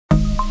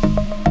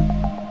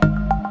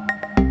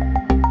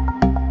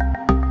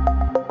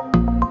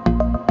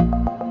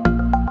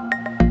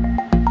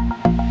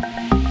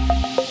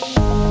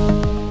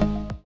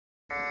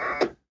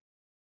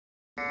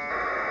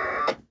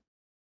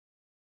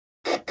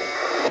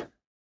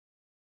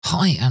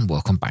Hi and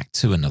welcome back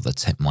to another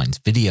Tech Minds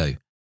video.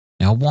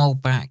 Now a while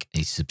back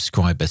a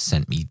subscriber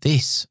sent me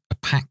this, a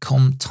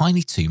PacComm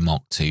TINY-2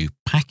 Mark II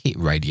packet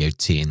radio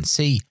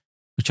TNC,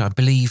 which I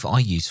believe I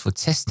use for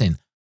testing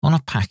on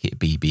a packet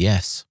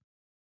BBS.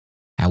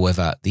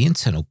 However, the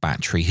internal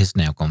battery has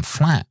now gone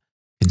flat.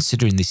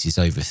 Considering this is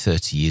over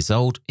 30 years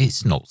old,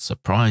 it's not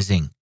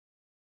surprising.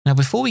 Now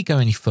before we go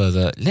any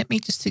further, let me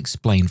just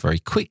explain very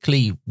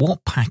quickly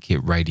what packet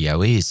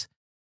radio is.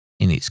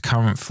 In its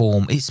current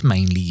form, it's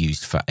mainly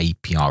used for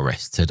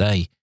APRS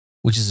today,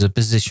 which is a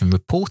position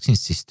reporting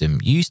system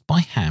used by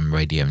ham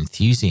radio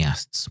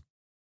enthusiasts.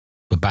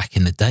 But back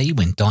in the day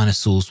when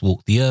dinosaurs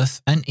walked the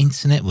earth and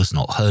internet was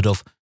not heard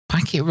of,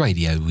 packet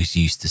radio was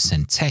used to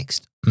send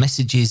text,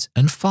 messages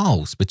and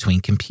files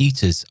between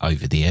computers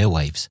over the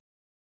airwaves.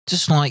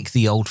 Just like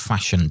the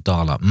old-fashioned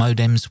dial-up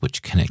modems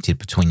which connected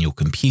between your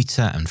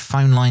computer and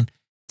phone line,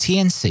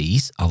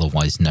 TNCs,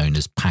 otherwise known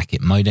as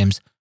packet modems,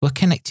 were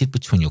connected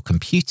between your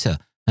computer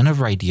and a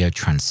radio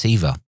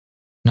transceiver.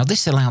 Now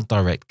this allowed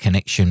direct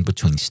connection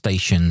between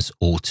stations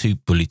or two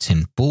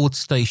bulletin board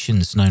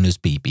stations known as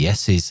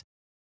BBSs.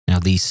 Now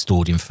these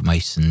stored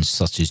information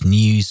such as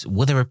news,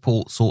 weather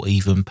reports or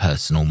even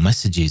personal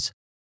messages.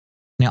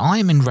 Now I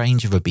am in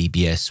range of a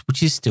BBS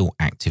which is still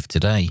active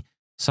today,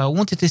 so I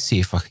wanted to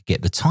see if I could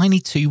get the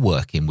TINY-2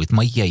 working with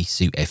my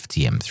Yaesu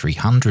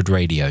FTM300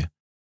 radio.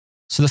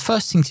 So the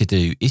first thing to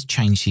do is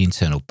change the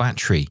internal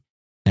battery.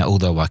 Now,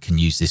 although I can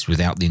use this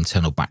without the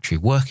internal battery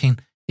working,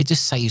 it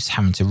just saves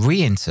having to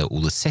re-enter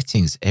all the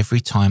settings every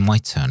time I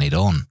turn it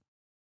on.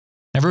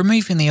 Now,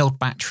 removing the old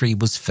battery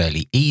was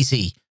fairly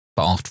easy,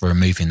 but after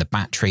removing the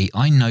battery,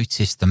 I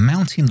noticed the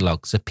mounting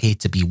lugs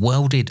appeared to be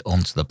welded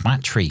onto the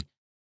battery.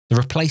 The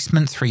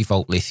replacement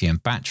 3-volt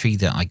lithium battery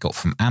that I got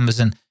from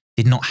Amazon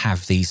did not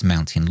have these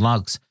mounting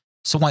lugs,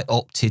 so I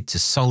opted to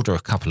solder a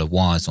couple of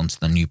wires onto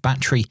the new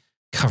battery,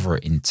 cover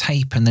it in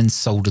tape, and then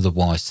solder the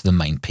wires to the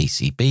main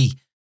PCB.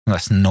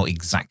 That's not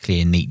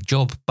exactly a neat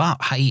job,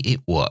 but hey,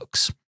 it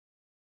works.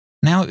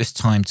 Now it was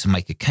time to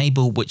make a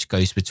cable which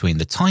goes between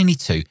the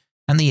TINY-2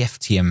 and the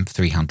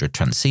FTM300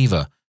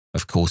 transceiver.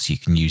 Of course, you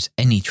can use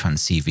any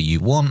transceiver you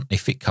want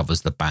if it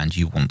covers the band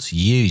you want to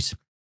use.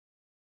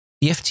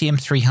 The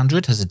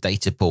FTM300 has a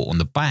data port on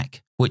the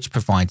back, which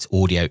provides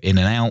audio in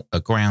and out, a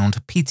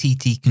ground,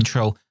 PTT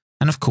control,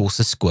 and of course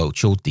a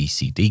squelch or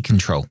DCD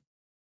control.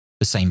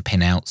 The same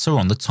pinouts are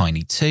on the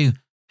TINY-2,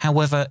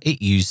 however, it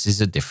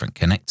uses a different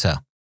connector.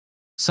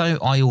 So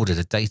I ordered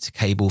a data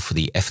cable for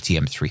the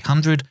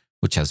FTM300,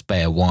 which has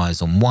bare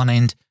wires on one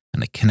end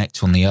and a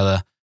connector on the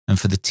other, and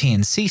for the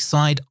TNC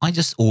side, I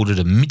just ordered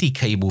a MIDI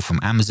cable from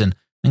Amazon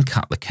and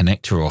cut the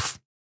connector off.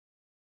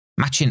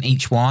 Matching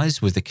each wires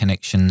with the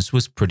connections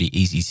was pretty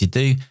easy to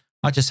do.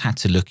 I just had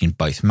to look in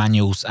both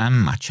manuals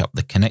and match up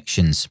the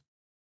connections.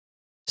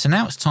 So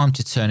now it's time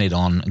to turn it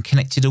on and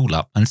connect it all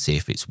up and see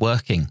if it's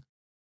working.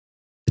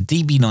 The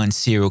DB9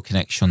 serial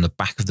connection on the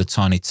back of the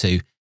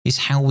TINY-2 is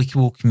how we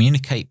will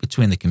communicate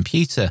between the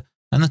computer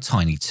and the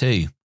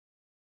TINY-2.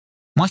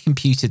 My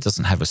computer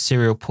doesn't have a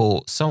serial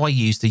port, so I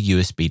used a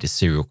USB to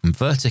serial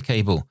converter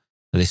cable.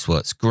 This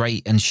works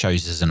great and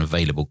shows as an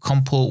available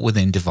COM port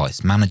within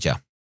Device Manager.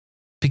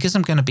 Because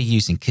I'm going to be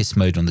using KISS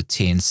mode on the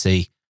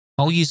TNC,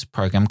 I'll use a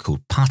program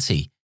called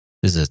PuTTY.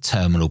 This is a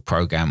terminal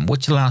program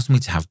which allows me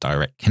to have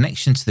direct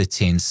connection to the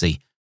TNC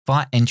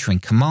via entering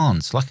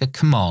commands like a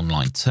command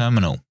line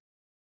terminal.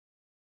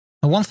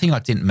 Now, one thing I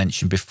didn't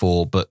mention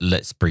before, but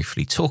let's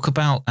briefly talk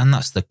about, and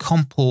that's the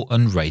COM port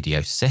and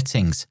radio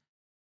settings.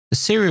 The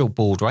serial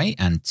baud rate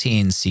and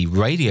TNC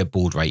radio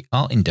baud rate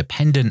are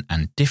independent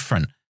and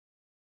different.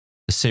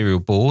 The serial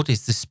baud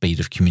is the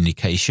speed of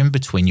communication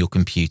between your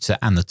computer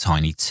and the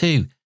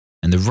TINY-2,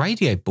 and the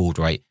radio baud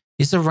rate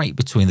is the rate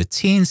between the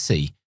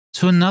TNC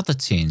to another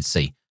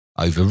TNC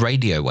over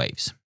radio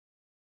waves.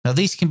 Now,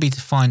 these can be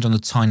defined on the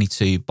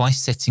TINY-2 by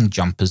setting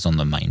jumpers on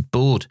the main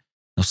board.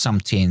 Now, some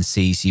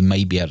TNCs you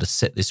may be able to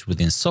set this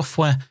within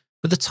software,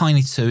 but the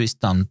TINY-2 is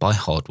done by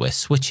hardware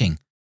switching.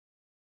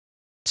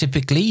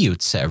 Typically, you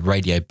would set a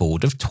radio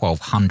baud of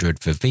 1200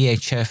 for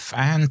VHF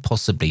and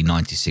possibly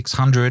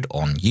 9600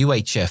 on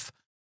UHF,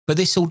 but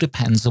this all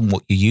depends on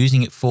what you're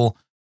using it for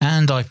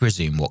and I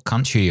presume what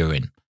country you're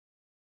in.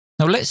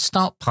 Now let's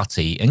start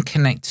PuTTY and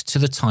connect to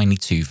the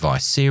TINY-2 via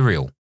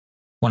serial.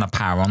 When I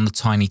power on the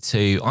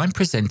TINY-2, I'm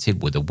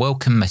presented with a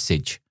welcome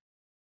message.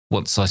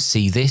 Once I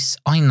see this,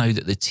 I know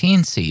that the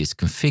TNC is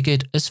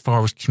configured as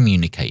far as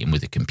communicating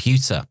with the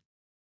computer.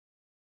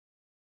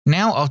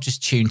 Now I'll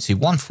just tune to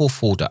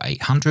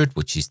 144.800,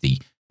 which is the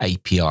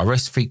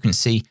APRS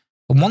frequency,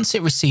 and once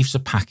it receives a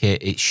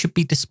packet, it should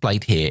be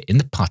displayed here in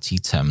the PuTTY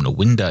terminal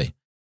window.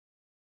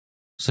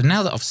 So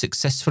now that I've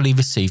successfully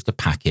received the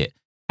packet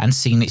and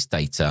seen its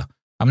data,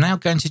 I'm now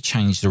going to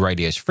change the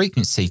radio's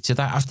frequency to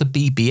that of the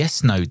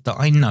BBS node that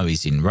I know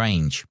is in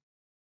range.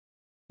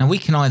 Now we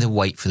can either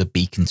wait for the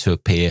beacon to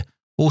appear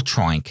or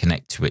try and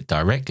connect to it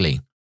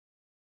directly.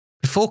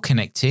 Before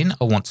connecting,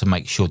 I want to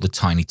make sure the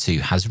TINY-2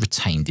 has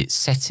retained its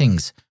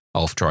settings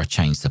after I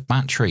change the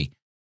battery.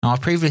 Now I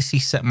previously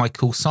set my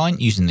call sign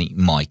using the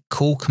my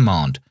call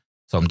command,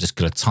 So I'm just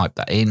going to type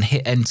that in,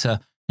 hit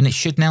enter, and it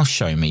should now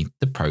show me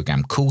the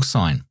program call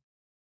sign.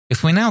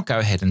 If we now go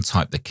ahead and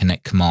type the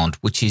connect command,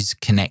 which is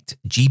connect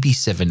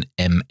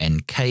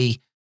GB7MNK,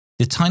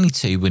 the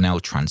TINY-2 will now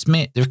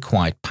transmit the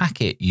required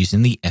packet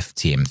using the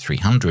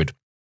FTM300.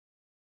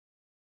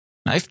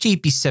 Now, if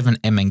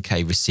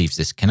GB7MNK receives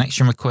this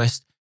connection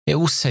request, it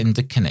will send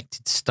a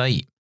connected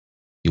state.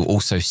 You'll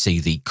also see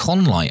the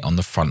con light on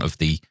the front of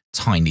the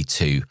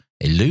TINY-2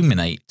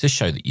 illuminate to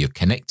show that you're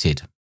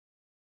connected.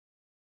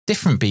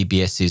 Different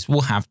BBSs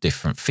will have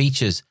different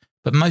features,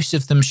 but most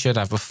of them should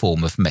have a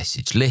form of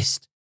message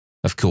list.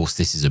 Of course,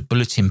 this is a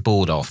bulletin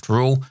board after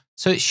all,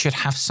 so it should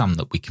have some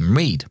that we can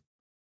read.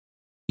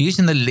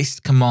 Using the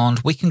list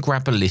command, we can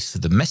grab a list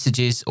of the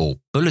messages or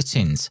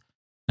bulletins.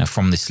 Now,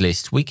 from this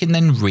list, we can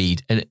then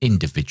read an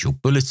individual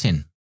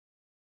bulletin.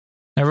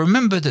 Now,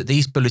 remember that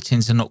these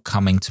bulletins are not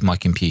coming to my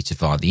computer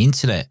via the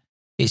internet.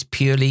 It's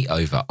purely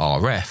over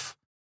RF.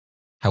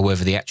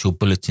 However, the actual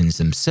bulletins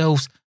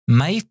themselves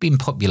may have been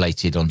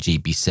populated on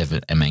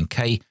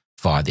GB7MNK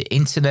via the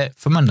internet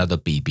from another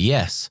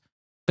BBS,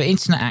 but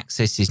internet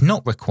access is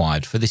not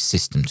required for this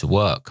system to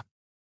work.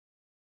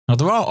 Now,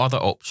 there are other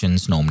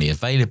options normally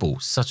available,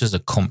 such as a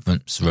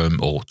conference room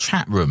or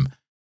chat room.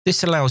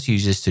 This allows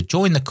users to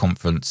join the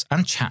conference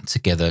and chat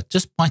together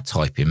just by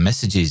typing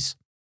messages.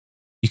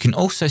 You can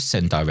also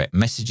send direct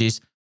messages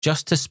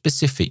just to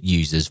specific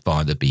users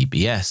via the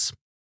BBS.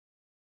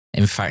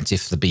 In fact,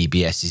 if the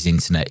BBS is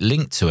internet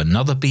linked to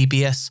another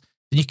BBS,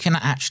 then you can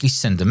actually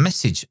send a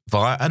message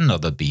via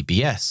another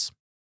BBS.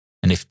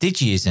 And if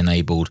Digi is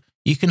enabled,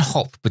 you can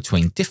hop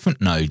between different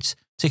nodes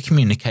to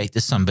communicate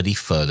to somebody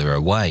further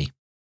away.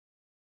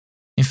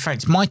 In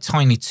fact, my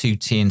TINY-2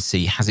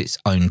 TNC has its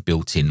own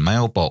built-in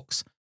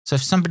mailbox, so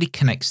if somebody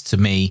connects to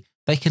me,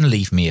 they can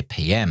leave me a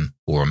PM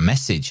or a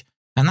message,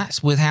 and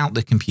that's without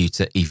the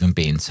computer even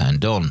being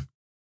turned on.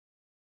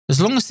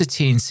 As long as the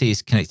TNC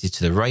is connected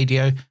to the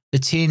radio, the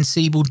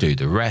TNC will do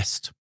the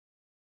rest.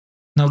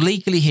 Now,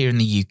 legally here in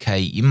the UK,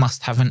 you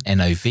must have an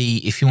NOV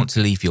if you want to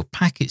leave your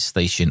packet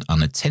station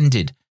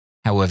unattended.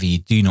 However, you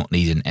do not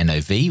need an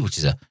NOV, which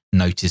is a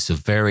notice of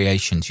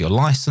variation to your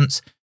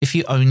license, if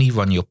you only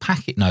run your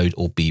packet node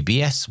or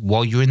BBS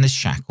while you're in the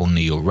shack or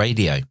near your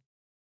radio.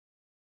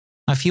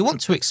 Now, if you want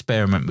to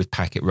experiment with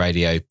packet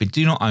radio but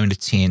do not own a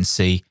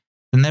TNC,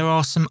 then there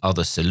are some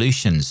other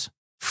solutions,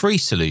 free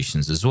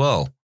solutions as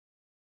well.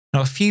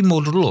 Now, a few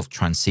models of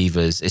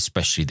transceivers,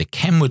 especially the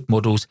Kenwood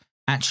models,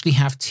 actually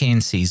have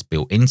TNCs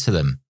built into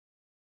them.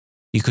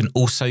 You can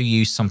also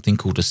use something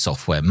called a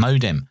software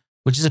modem,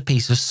 which is a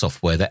piece of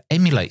software that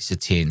emulates a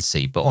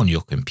TNC but on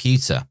your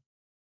computer.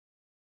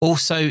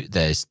 Also,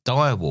 there's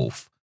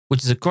Direwolf,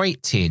 which is a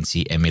great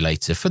TNC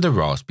emulator for the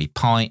Raspberry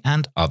Pi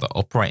and other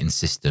operating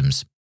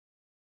systems.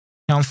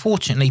 Now,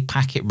 unfortunately,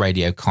 packet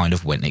radio kind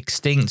of went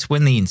extinct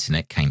when the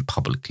internet came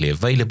publicly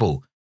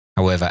available.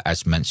 However,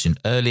 as mentioned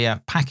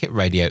earlier, packet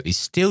radio is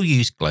still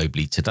used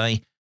globally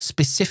today,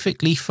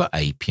 specifically for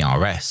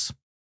APRS.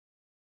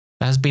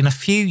 There has been a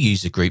few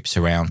user groups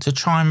around to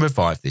try and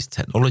revive this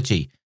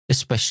technology,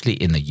 especially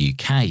in the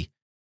UK.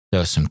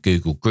 There are some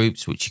Google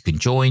groups which you can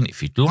join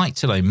if you'd like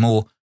to know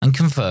more and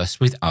converse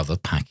with other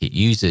packet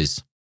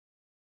users.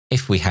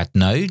 If we had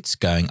nodes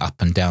going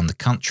up and down the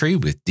country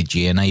with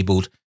Digi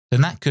enabled,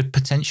 then that could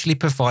potentially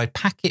provide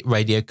packet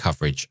radio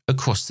coverage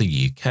across the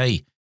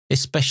UK,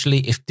 especially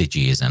if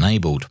Digi is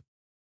enabled.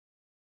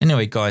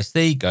 Anyway guys,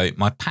 there you go,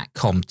 my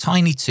PacComm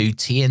TINY-2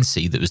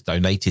 TNC that was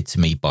donated to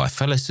me by a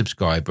fellow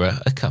subscriber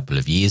a couple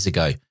of years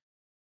ago.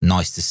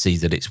 Nice to see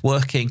that it's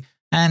working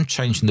and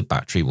changing the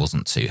battery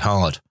wasn't too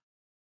hard.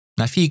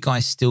 Now, if you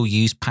guys still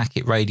use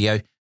packet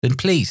radio, then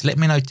please let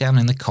me know down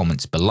in the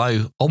comments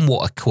below on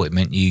what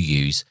equipment you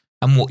use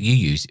and what you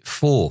use it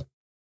for.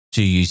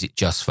 Do you use it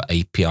just for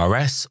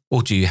APRS,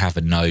 or do you have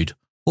a node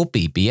or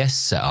BBS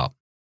set up?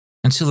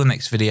 Until the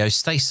next video,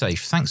 stay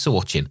safe, thanks for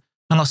watching,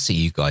 and I'll see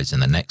you guys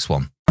in the next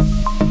one.